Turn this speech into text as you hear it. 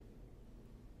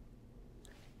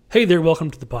Hey there, welcome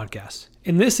to the podcast.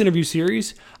 In this interview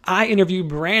series, I interview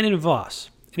Brandon Voss.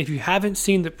 And if you haven't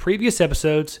seen the previous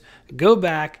episodes, go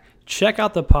back, check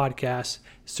out the podcast,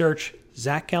 search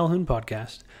Zach Calhoon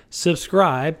Podcast,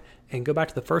 subscribe, and go back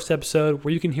to the first episode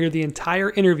where you can hear the entire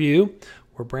interview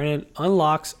where Brandon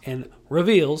unlocks and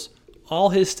reveals all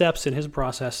his steps in his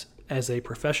process as a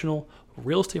professional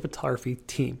real estate photography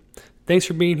team. Thanks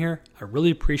for being here. I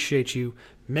really appreciate you.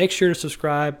 Make sure to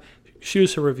subscribe, shoot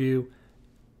us a review,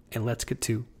 and let's get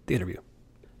to the interview.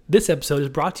 This episode is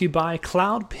brought to you by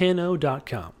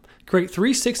CloudPano.com. Create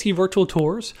 360 virtual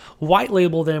tours, white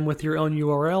label them with your own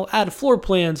URL, add floor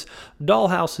plans,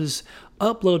 dollhouses,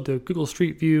 upload to Google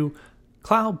Street View.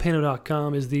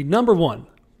 CloudPano.com is the #1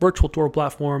 virtual tour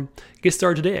platform. Get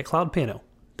started today at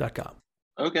CloudPano.com.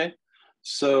 Okay.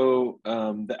 So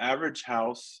the average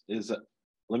house is,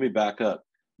 let me back up.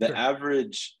 The Sure.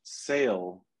 average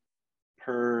sale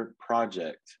per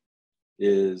project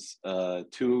is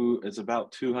it's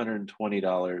about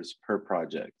 $220 per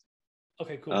project.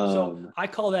 Okay, cool. So I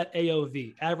call that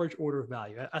AOV, average order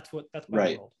value. That's what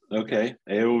right. I called. Okay.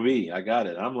 AOV. I got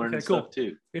it. I'm learning stuff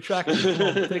too. You're tracking. Come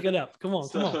on, pick it up. Come on.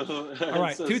 All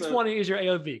right. 220 is your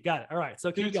AOV. Got it. All right.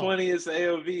 So keep 220 going. is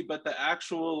AOV, but the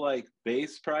actual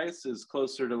base price is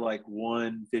closer to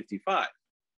 155.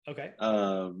 Okay.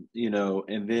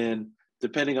 And then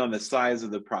depending on the size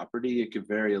of the property, it could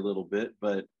vary a little bit,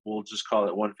 but we'll just call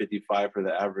it 155 for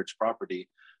the average property.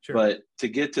 Sure. But to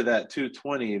get to that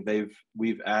 220, they've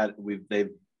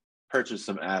purchased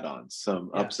some add-ons, some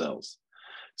upsells.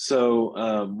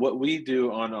 So what we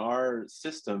do on our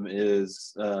system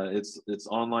is it's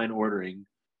online ordering.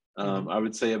 I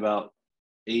would say about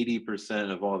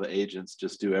 80% of all the agents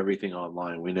just do everything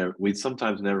online. We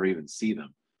sometimes never even see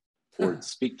them or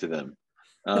speak to them.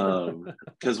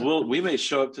 Because we may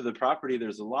show up to the property,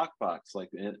 there's a lockbox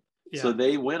so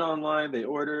they went online, they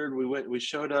ordered, we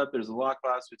showed up, there's a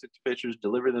lockbox, we took the pictures,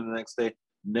 delivered them the next day,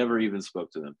 never even spoke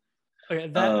to them. Okay,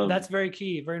 that's very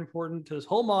key, very important to this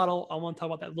whole model. I want to talk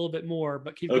about that a little bit more,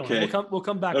 but keep going. We'll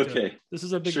come back to it. This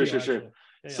is a big deal. Sure.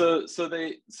 Yeah. So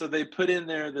they put in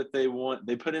there that they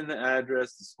put in the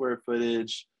address, the square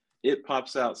footage, it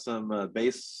pops out some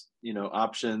base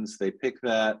options, they pick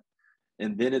that.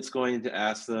 And then it's going to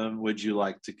ask them, would you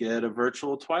like to get a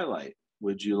virtual twilight?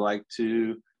 Would you like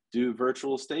to do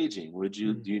virtual staging?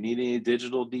 Do you need any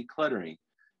digital decluttering?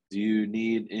 Do you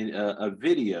need a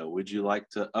video? Would you like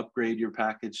to upgrade your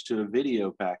package to a video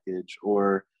package?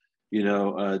 Or,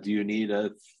 do you need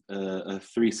a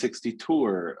 360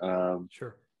 tour?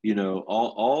 Sure.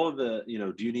 All of the,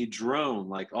 do you need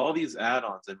drone? All these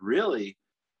add-ons. And really,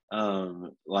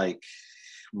 my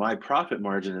profit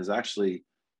margin is actually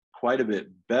quite a bit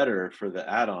better for the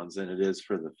add-ons than it is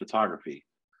for the photography,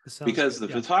 because the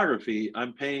photography,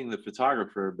 I'm paying the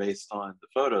photographer based on the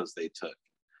photos they took.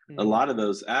 A lot of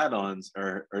those add-ons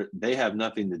are they have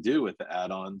nothing to do with the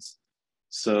add-ons,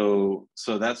 so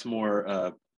that's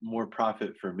more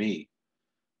profit for me.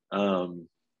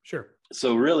 Sure.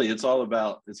 So really, it's all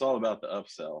about the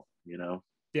upsell.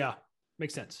 Yeah,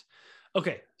 makes sense.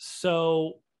 Okay,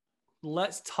 so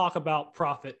let's talk about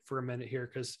profit for a minute here,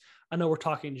 because I know we're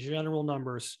talking general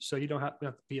numbers, so you don't have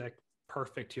to be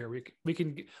perfect here. We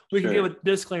can give a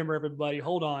disclaimer, everybody.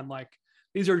 Hold on,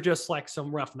 these are just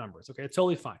some rough numbers. Okay, it's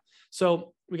totally fine.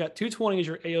 So we got 220 is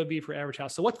your AOV for average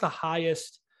house. So what's the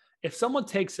highest if someone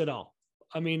takes it all?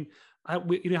 I mean,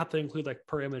 you don't have to include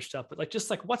per image stuff, but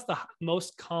what's the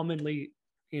most commonly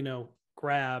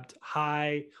grabbed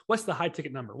high? What's the high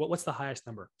ticket number? What's the highest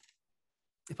number?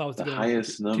 If I was to the go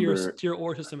highest number to your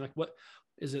order system, what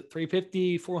is it?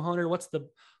 350, 400? What's the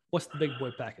big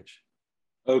boy package?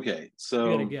 Okay, so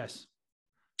you gotta guess.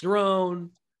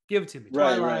 Drone, give it to me.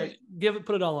 Twilight, right.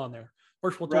 Put it all on there.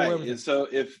 Virtual tour, right. Everything. So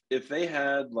if they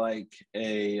had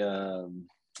an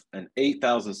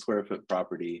 8,000 square foot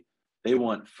property, they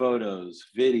want photos,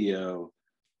 video,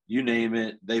 you name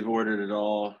it, they've ordered it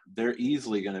all. They're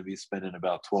easily going to be spending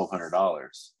about $1,200.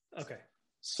 Okay.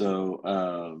 So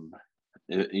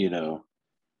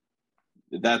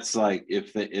that's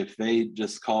if they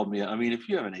just called me. I mean, if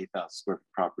you have an 8,000 square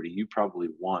foot property, you probably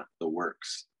want the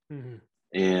works.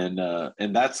 And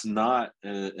that's not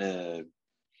we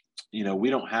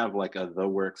don't have the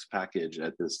works package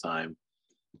at this time,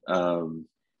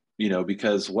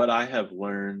 because what I have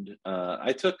learned,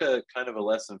 I took a kind of a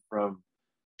lesson from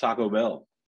Taco Bell.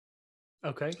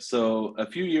 Okay. So a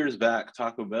few years back,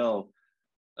 Taco Bell,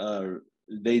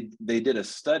 they did a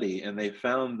study, and they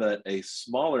found that a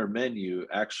smaller menu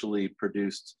actually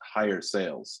produced higher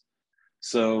sales.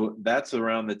 So that's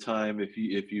around the time, if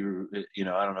you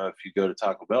I don't know if you go to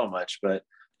Taco Bell much, but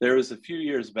there was a few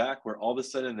years back where all of a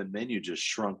sudden the menu just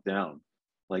shrunk down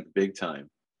like big time.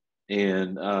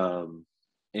 And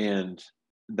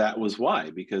that was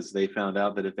why, because they found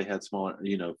out that if they had smaller,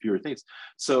 fewer things.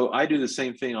 So I do the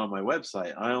same thing on my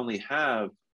website. I only have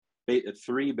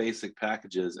 3 basic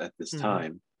packages at this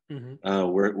time.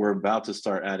 We're about to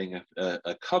start adding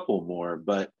a couple more,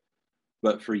 but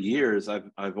for years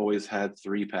I've always had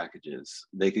 3 packages.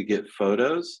 They could get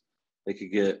photos, they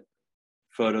could get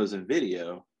photos and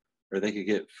video, or they could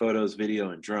get photos,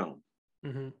 video, and drone.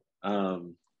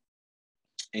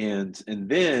 And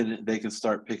then they can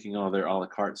start picking all their a la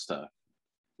carte stuff.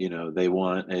 They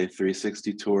want a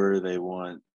 360 tour, they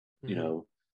want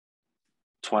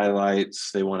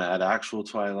twilights, they want to add actual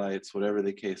twilights, whatever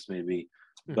the case may be.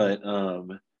 But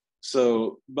when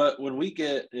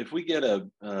if we get a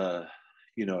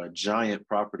giant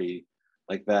property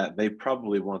like that, they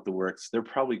probably want the works. They're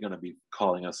probably going to be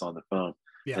calling us on the phone.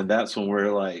 And that's when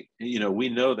we're like, we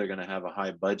know they're going to have a high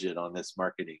budget on this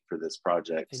marketing for this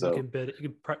project. And so you can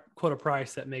quote a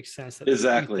price that makes sense. That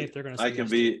exactly. They're going to I can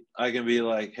be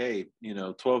like, hey,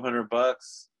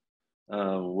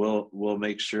 $1,200. We'll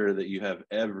make sure that you have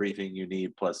everything you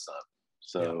need plus some.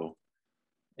 So,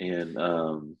 and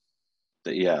I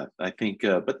think,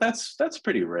 but that's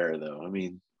pretty rare though. I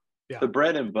mean, the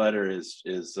bread and butter is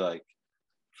like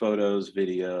photos,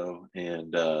 video,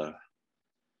 and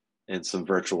some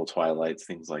virtual twilights,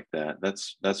 things like that.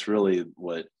 That's really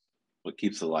what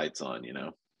keeps the lights on,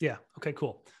 Yeah. Okay,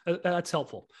 cool. That's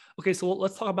helpful. Okay. So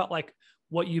let's talk about like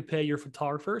what you pay your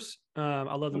photographers. I'd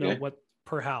love to know what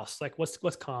per house, like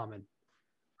what's common.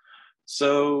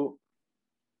 So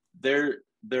they're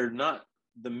not,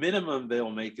 the minimum they'll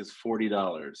make is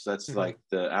 $40. That's like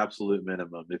the absolute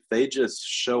minimum. If they just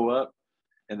show up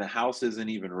and the house isn't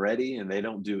even ready and they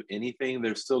don't do anything,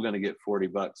 they're still going to get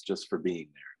 $40 just for being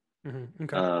there.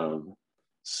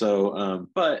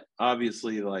 But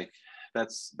obviously, like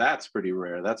that's pretty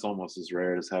rare. That's almost as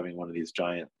rare as having one of these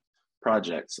giant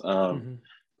projects.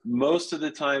 Most of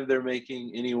the time they're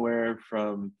making anywhere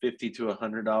from $50 to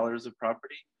 $100 a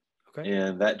property.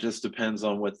 And that just depends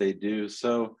on what they do.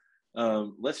 So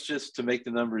let's just, to make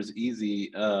the numbers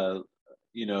easy,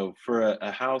 for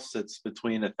a house that's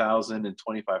between 1,000 and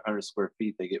 2,500 square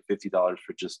feet, they get $50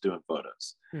 for just doing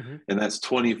photos. And that's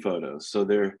 20 photos. So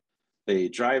they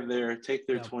drive there, take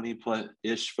their 20 plus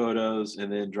ish photos,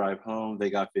 and then drive home.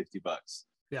 They got $50.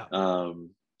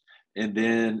 And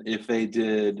then if they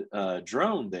did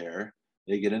drone there,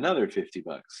 they get another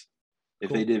 $50. If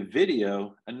they did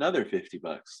video, another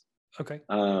 $50.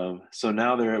 So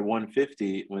now they're at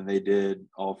 150 when they did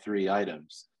all 3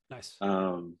 items. Nice.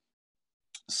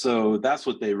 So that's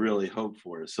what they really hope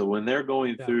for. So when they're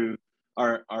going through,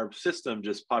 our system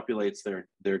just populates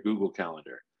their Google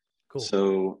Calendar.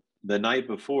 So the night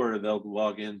before, they'll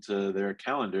log into their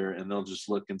calendar and they'll just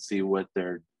look and see what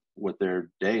their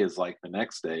day is like the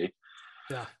next day.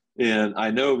 And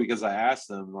I know, because I asked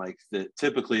them, like, that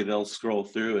typically they'll scroll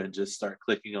through and just start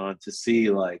clicking on to see,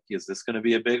 like, is this going to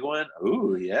be a big one?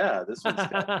 Oh yeah, this one's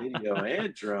got video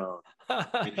and drone.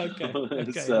 Okay.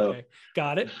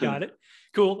 Got it.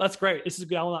 Cool. That's great. This is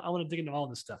good. I want to dig into all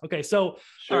this stuff. Okay. So,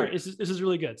 all right, this is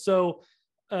really good. So,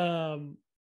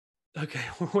 okay,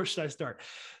 where should I start?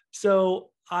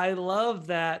 So I love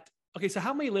that. Okay. So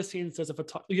how many listings does a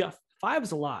photographer? Yeah, 5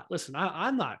 is a lot. Listen,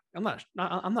 I'm not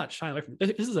shying away from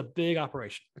it. This is a big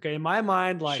operation. Okay. In my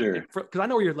mind, like, because I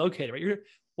know where you're located, right? You're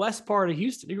west part of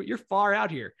Houston. You're far out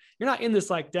here. You're not in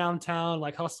this like downtown,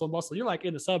 like hustle and bustle. You're like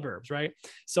in the suburbs, right?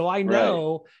 So I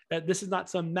know that this is not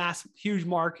some huge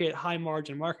market, high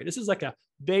margin market. This is like a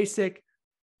basic,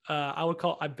 I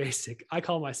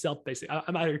call myself basic.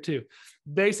 I'm out here too.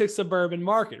 Basic suburban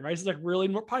market, right? It's like really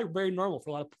probably very normal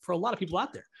for a lot of people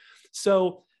out there.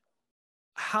 So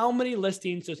how many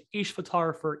listings does each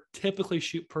photographer typically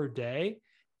shoot per day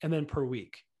and then per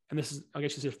week? And this is, I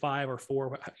guess you said 5 or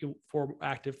 4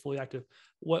 active, fully active.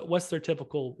 What's their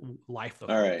typical life though?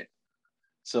 All right.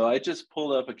 So I just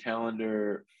pulled up a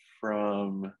calendar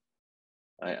from,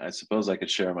 I suppose I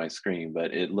could share my screen,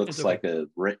 but it looks like a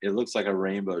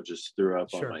rainbow just threw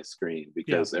up on my screen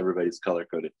because everybody's color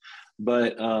coded.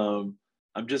 But I'm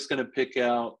just going to pick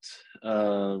out,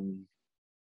 the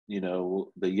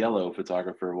yellow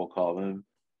photographer, we'll call them.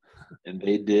 And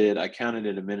I counted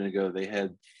it a minute ago, they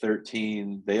had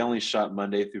 13, they only shot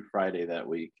Monday through Friday that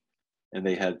week, and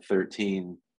they had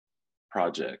 13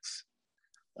 projects.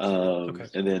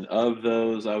 And then of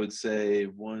those, I would say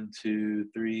 1, 2,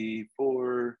 3,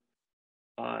 4,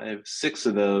 5, 6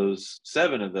 of those,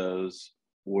 7 of those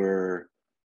were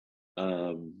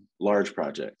large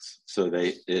projects. So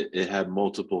it had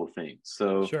multiple things.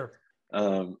 So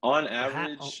On A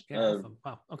hat? Oh, average, yeah.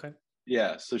 Wow. Okay.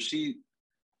 yeah. So she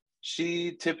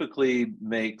typically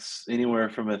makes anywhere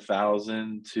from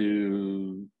 1,000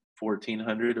 to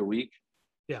 1,400 a week.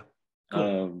 Yeah.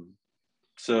 Cool.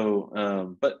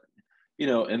 But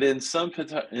and then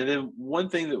and then one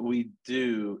thing that we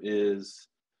do is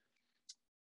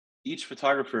each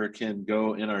photographer can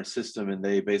go in our system and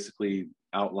they basically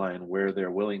outline where they're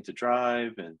willing to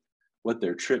drive and what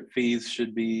their trip fees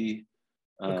should be,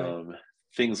 Okay.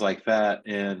 things like that.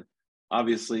 And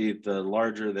obviously, the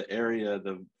larger the area,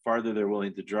 the farther they're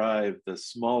willing to drive, the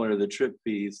smaller the trip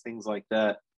fees, things like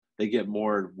that. They get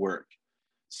more work.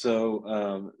 So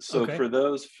Okay. for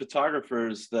those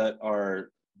photographers that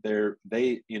are there,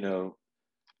 they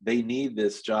need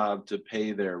this job to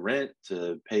pay their rent,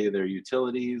 to pay their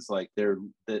utilities, like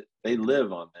they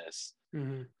live on this.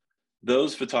 Mm-hmm.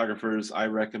 Those photographers, I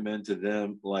recommend to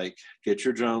them, like, get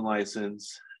your drone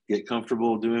license, get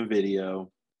comfortable doing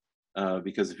video,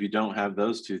 because if you don't have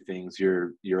those two things,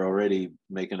 you're already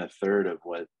making a third of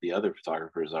what the other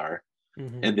photographers are.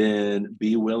 Mm-hmm. And then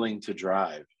be willing to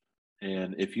drive.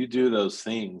 And if you do those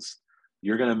things,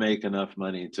 you're going to make enough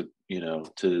money to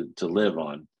to live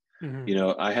on.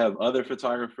 Mm-hmm. I have other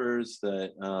photographers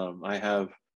that I have,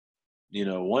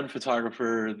 one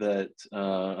photographer that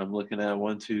I'm looking at,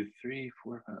 one, two, three,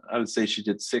 four, I would say she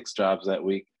did 6 jobs that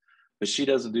week, but she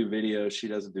doesn't do video. She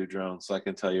doesn't do drones. So I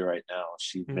can tell you right now,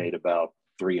 she Mm-hmm. made about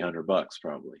 $300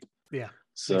 probably. Yeah. Makes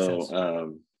So,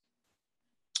 sense.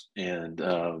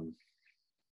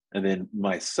 And then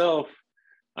myself,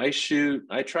 I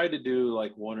try to do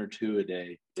like 1 or 2 a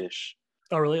day ish.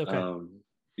 Oh, really? Okay.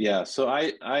 Yeah. So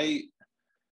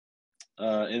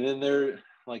and then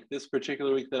like this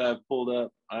particular week that I've pulled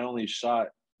up, I only shot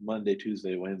Monday,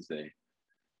 Tuesday, Wednesday.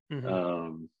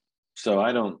 Mm-hmm. So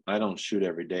I don't shoot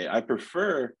every day. I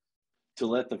prefer to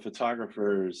let the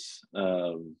photographers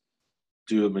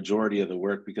do a majority of the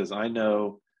work because I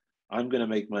know I'm going to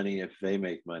make money if they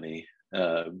make money.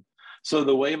 So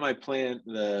the way my plan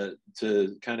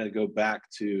to kind of go back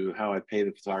to how I pay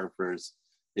the photographers,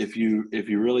 if you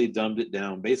really dumbed it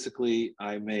down, basically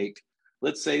I make,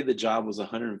 let's say the job was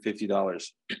 $150.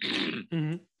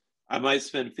 Mm-hmm. I might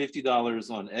spend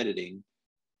 $50 on editing,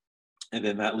 and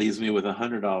then that leaves me with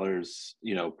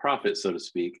 $100, profit, so to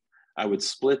speak. I would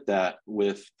split that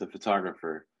with the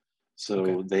photographer.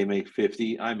 Okay. So they make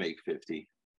 50, I make 50.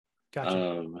 Gotcha.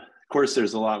 Of course,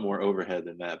 there's a lot more overhead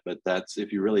than that, but that's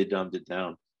if you really dumbed it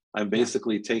down. I'm Yeah.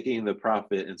 basically taking the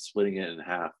profit and splitting it in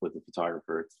half with the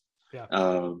photographer.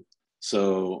 Yeah.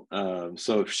 So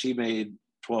if she made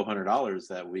 $1,200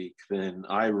 that week, then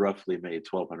I roughly made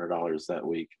 $1,200 that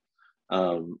week,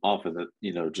 off of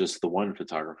just the one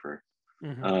photographer.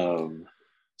 Mm-hmm.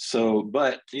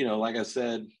 But like I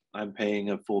said, I'm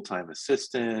paying a full-time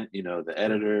assistant, the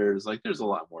editors, like there's a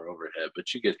lot more overhead,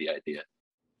 but you get the idea.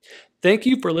 Thank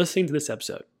you for listening to this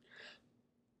episode.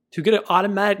 To get an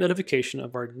automatic notification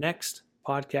of our next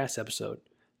podcast episode,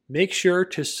 make sure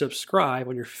to subscribe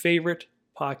on your favorite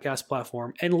podcast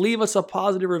platform and leave us a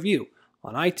positive review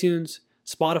on iTunes,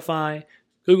 Spotify,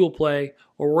 Google Play,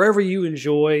 or wherever you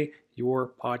enjoy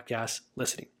your podcast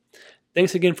listening.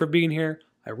 Thanks again for being here.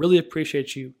 I really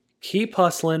appreciate you. Keep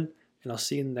hustling, and I'll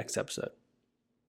see you in the next episode.